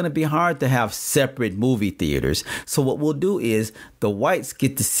 well, it's going to be hard to have separate movie theaters. So what we'll do is the whites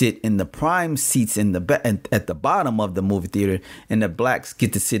get to sit in the prime seats in at the bottom of the movie theater, and the blacks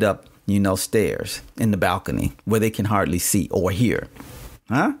get to sit up, stairs in the balcony where they can hardly see or hear.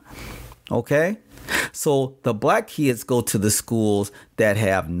 OK, so the black kids go to the schools that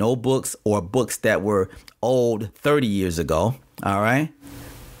have no books or books that were old 30 years ago. All right.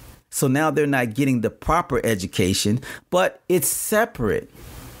 So now they're not getting the proper education, but it's separate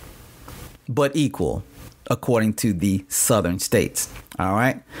but equal according to the southern states. All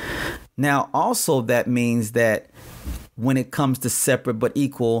right. Now, also, that means that when it comes to separate but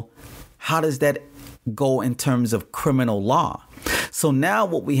equal, how does that go in terms of criminal law? So now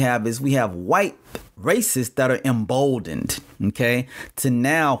what we have is we have white racists that are emboldened, okay, to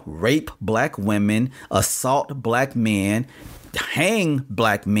now rape black women, assault black men, hang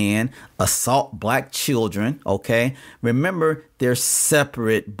black men, assault black children. OK, remember, they're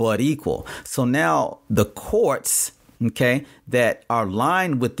separate but equal. So now the courts, OK, that are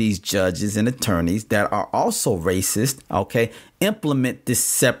lined with these judges and attorneys that are also racist, OK, implement this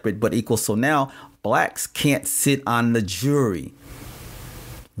separate but equal. So now blacks can't sit on the jury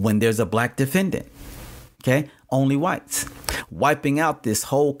when there's a black defendant. OK, only whites. Wiping out this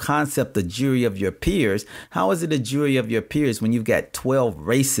whole concept of jury of your peers. How is it a jury of your peers when you've got 12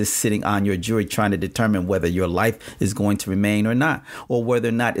 racists sitting on your jury trying to determine whether your life is going to remain or not, or whether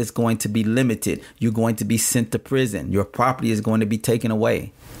or not it's going to be limited? You're going to be sent to prison. Your property is going to be taken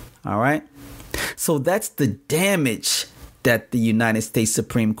away. All right. So that's the damage that the United States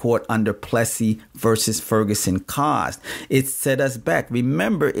Supreme Court under Plessy versus Ferguson caused. It set us back.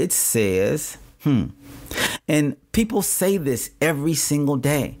 Remember, it says, and people say this every single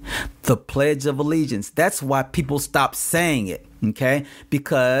day, the Pledge of Allegiance. That's why people stop saying it, okay?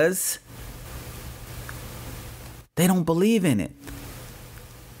 Because they don't believe in it.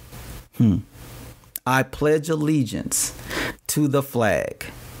 I pledge allegiance to the flag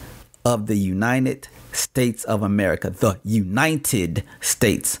of the United States States of America, the United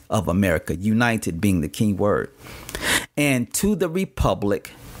States of America, united being the key word, and to the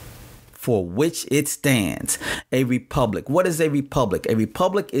republic for which it stands. A republic. What is a republic? A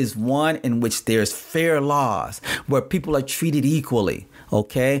republic is one in which there's fair laws, where people are treated equally,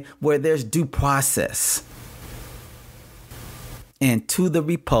 okay? Where there's due process. And to the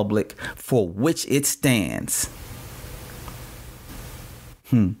republic for which it stands.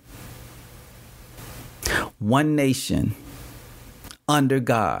 One nation, under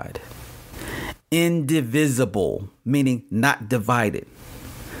God, indivisible, meaning not divided,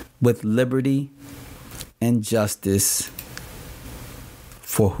 with liberty and justice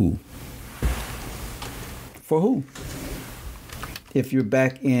for who? For who? If you're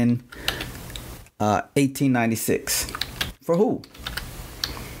back in 1896, for who?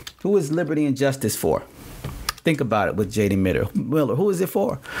 Who is liberty and justice for? Think about it with J.D. Miller. Who is it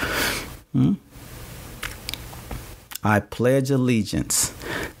for? I pledge allegiance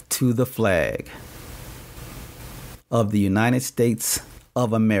to the flag of the United States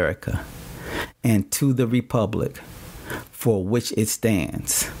of America and to the republic for which it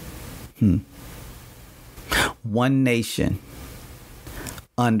stands. One nation,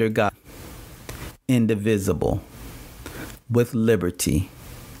 under God, indivisible, with liberty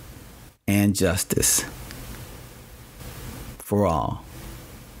and justice for all.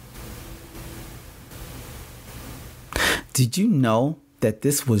 Did you know that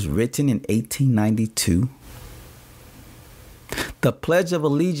this was written in 1892? The Pledge of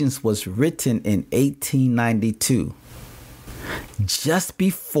Allegiance was written in 1892, just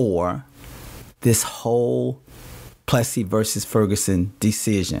before this whole Plessy versus Ferguson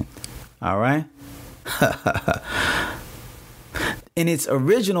decision. All right? In its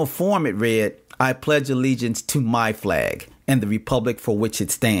original form, it read, I pledge allegiance to my flag and the republic for which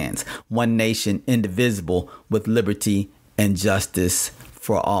it stands, one nation, indivisible, with liberty and justice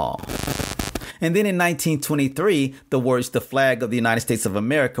for all. And then in 1923, the words, the flag of the United States of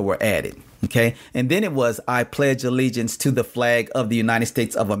America, were added. Okay. And then it was, I pledge allegiance to the flag of the United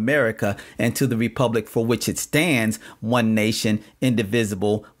States of America and to the republic for which it stands, one nation,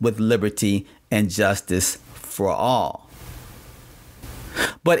 indivisible, with liberty and justice for all.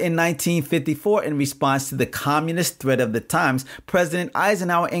 But in 1954, in response to the communist threat of the times, President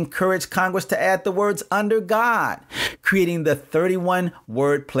Eisenhower encouraged Congress to add the words under God, creating the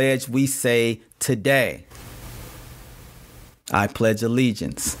 31-word pledge we say today. I pledge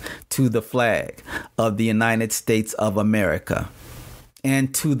allegiance to the flag of the United States of America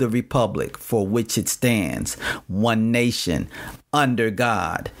and to the republic for which it stands, one nation, under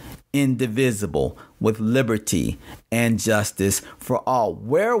God, indivisible, with liberty and justice for all.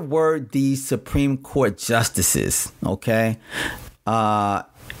 Where were these Supreme Court justices, okay,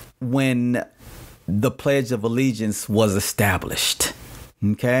 when the Pledge of Allegiance was established,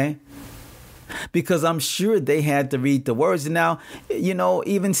 okay? Because I'm sure they had to read the words. And now, you know,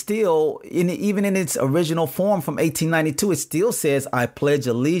 even still, even in its original form from 1892, it still says, I pledge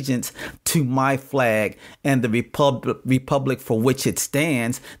allegiance to my flag and the republic for which it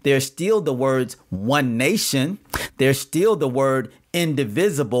stands. There's still the words one nation. There's still the word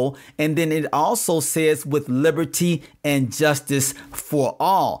indivisible. And then it also says with liberty and justice for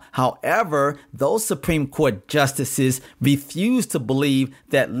all. However, those Supreme Court justices refuse to believe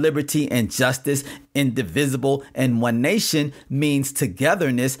that liberty and justice, indivisible, and one nation means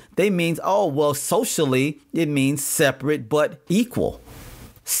togetherness. They means, oh, well, socially, it means separate but equal.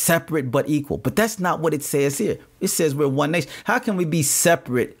 Separate but equal. But that's not what it says here. It says we're one nation. How can we be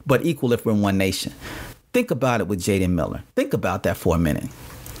separate but equal if we're one nation? Think about it with J.D. Miller. Think about that for a minute.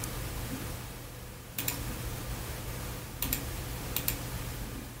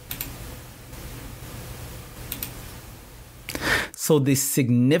 So the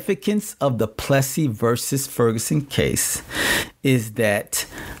significance of the Plessy versus Ferguson case is that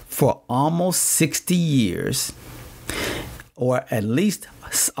for almost 60 years, or at least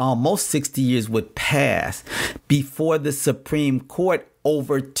almost 60 years would pass before the Supreme Court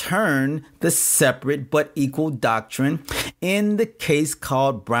overturned the separate but equal doctrine in the case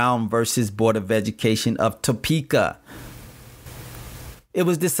called Brown versus Board of Education of Topeka. It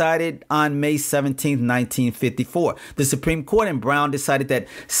was decided on May 17, 1954. The Supreme Court in Brown decided that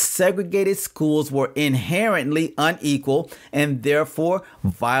segregated schools were inherently unequal and therefore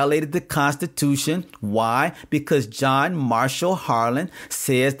violated the Constitution. Why? Because John Marshall Harlan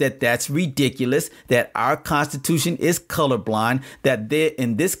says that that's ridiculous, that our Constitution is colorblind, that there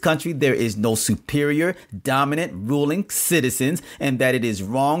in this country there is no superior, dominant, ruling citizens, and that it is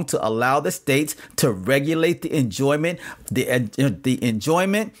wrong to allow the states to regulate the enjoyment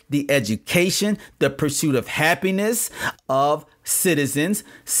enjoyment, the education, the pursuit of happiness of citizens,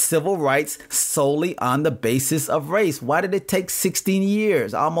 civil rights solely on the basis of race. Why did it take 16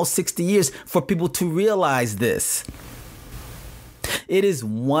 years, almost 60 years, for people to realize this? It is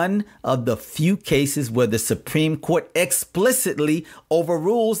one of the few cases where the Supreme Court explicitly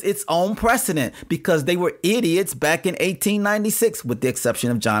overrules its own precedent because they were idiots back in 1896, with the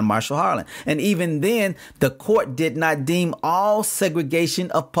exception of John Marshall Harlan. And even then, the court did not deem all segregation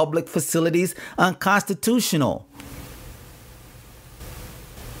of public facilities unconstitutional.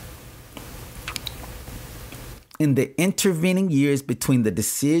 In the intervening years between the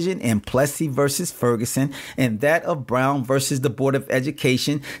decision in Plessy versus Ferguson and that of Brown versus the Board of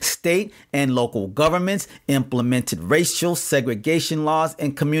Education, state and local governments implemented racial segregation laws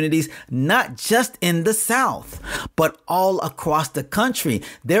in communities, not just in the South, but all across the country.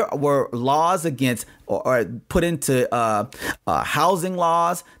 There were laws against or put into housing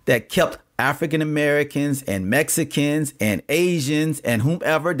laws that kept African Americans and Mexicans and Asians and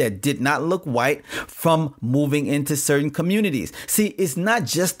whomever that did not look white from moving into certain communities. See, it's not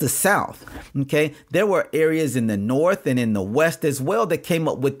just the South. Okay, there were areas in the North and in the West as well that came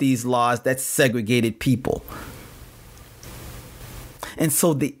up with these laws that segregated people. And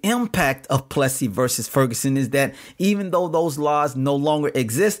so the impact of Plessy versus Ferguson is that even though those laws no longer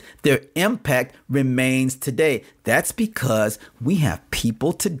exist, their impact remains today. That's because we have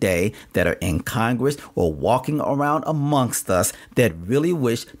people today that are in Congress or walking around amongst us that really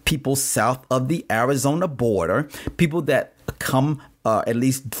wish people south of the Arizona border, people that come at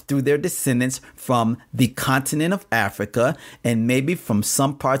least through their descendants from the continent of Africa and maybe from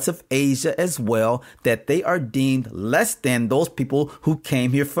some parts of Asia as well, that they are deemed less than those people who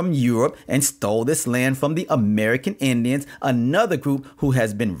came here from Europe and stole this land from the American Indians, another group who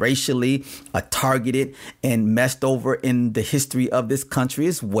has been racially targeted and messed over in the history of this country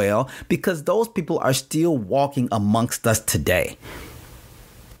as well, because those people are still walking amongst us today.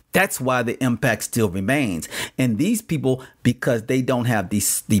 That's why the impact still remains. And these people, because they don't have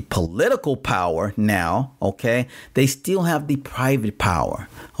the political power now, okay, they still have the private power,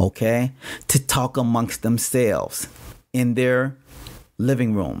 okay, to talk amongst themselves in their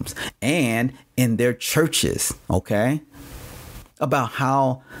living rooms and in their churches, okay, about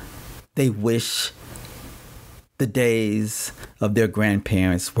how they wish the days of their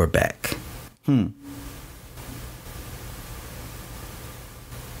grandparents were back.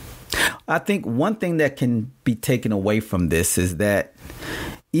 I think one thing that can be taken away from this is that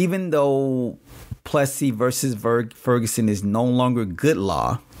even though Plessy versus Ferguson is no longer good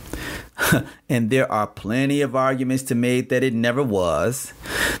law, and there are plenty of arguments to make that it never was,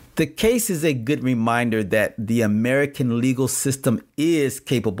 the case is a good reminder that the American legal system is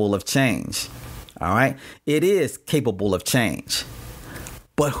capable of change. All right? It is capable of change.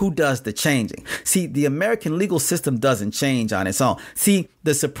 But who does the changing? See, the American legal system doesn't change on its own. See,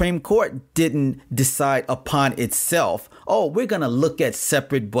 the Supreme Court didn't decide upon itself, oh, we're going to look at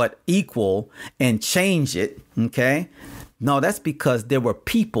separate but equal and change it. Okay. No, that's because there were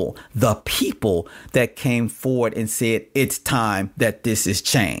the people that came forward and said it's time that this is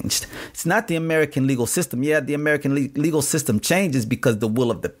changed. It's not the American legal system. Yeah, the American legal system changes because the will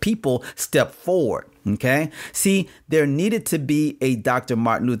of the people stepped forward. Okay. See, there needed to be a Dr.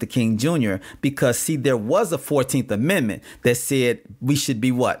 Martin Luther King Jr. because, see, there was a 14th Amendment that said we should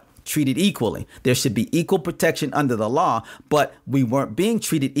be what? Treated equally. There should be equal protection under the law, but we weren't being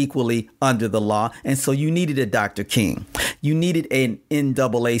treated equally under the law. And so you needed a Dr. King. You needed an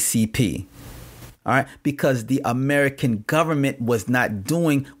NAACP. All right, because the American government was not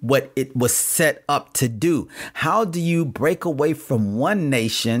doing what it was set up to do. How do you break away from one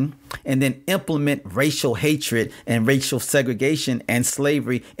nation and then implement racial hatred and racial segregation and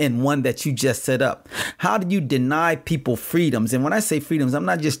slavery in one that you just set up? How do you deny people freedoms? And when I say freedoms, I'm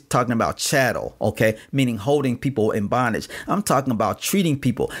not just talking about chattel, okay, meaning holding people in bondage. I'm talking about treating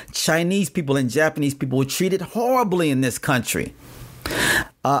people. Chinese people and Japanese people were treated horribly in this country.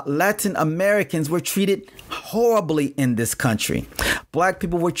 Latin Americans were treated horribly in this country. Black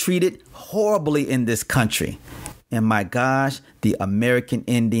people were treated horribly in this country. And my gosh, the American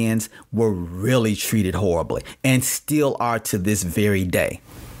Indians were really treated horribly and still are to this very day.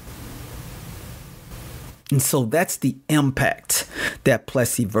 And so that's the impact that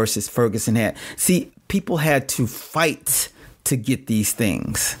Plessy versus Ferguson had. See, people had to fight to get these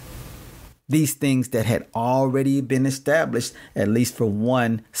things. These things that had already been established, at least for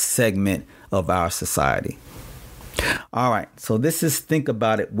one segment of our society. All right, so this is Think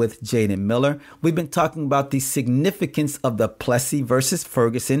About It with Jaden Miller. We've been talking about the significance of the Plessy versus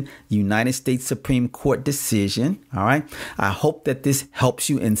Ferguson United States Supreme Court decision. All right, I hope that this helps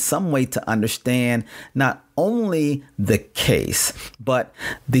you in some way to understand not only the case, but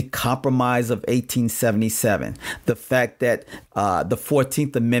the Compromise of 1877, the fact that the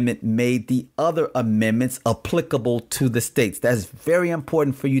 14th Amendment made the other amendments applicable to the states. That's very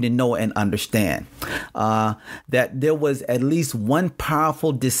important for you to know and understand. That there was at least one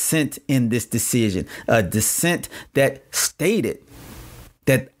powerful dissent in this decision, a dissent that stated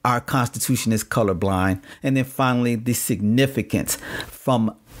that our Constitution is colorblind. And then finally, the significance from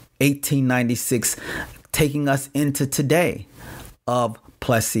 1896 taking us into today of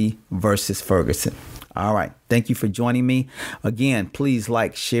Plessy versus Ferguson. All right. Thank you for joining me. Again, please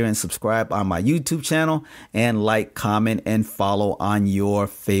like, share, and subscribe on my YouTube channel, and like, comment, and follow on your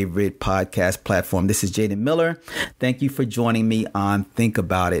favorite podcast platform. This is Jaden Miller. Thank you for joining me on Think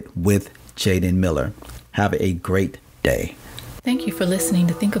About It with Jaden Miller. Have a great day. Thank you for listening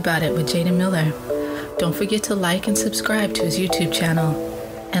to Think About It with Jaden Miller. Don't forget to like and subscribe to his YouTube channel,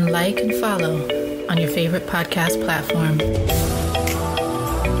 and like and follow on your favorite podcast platform.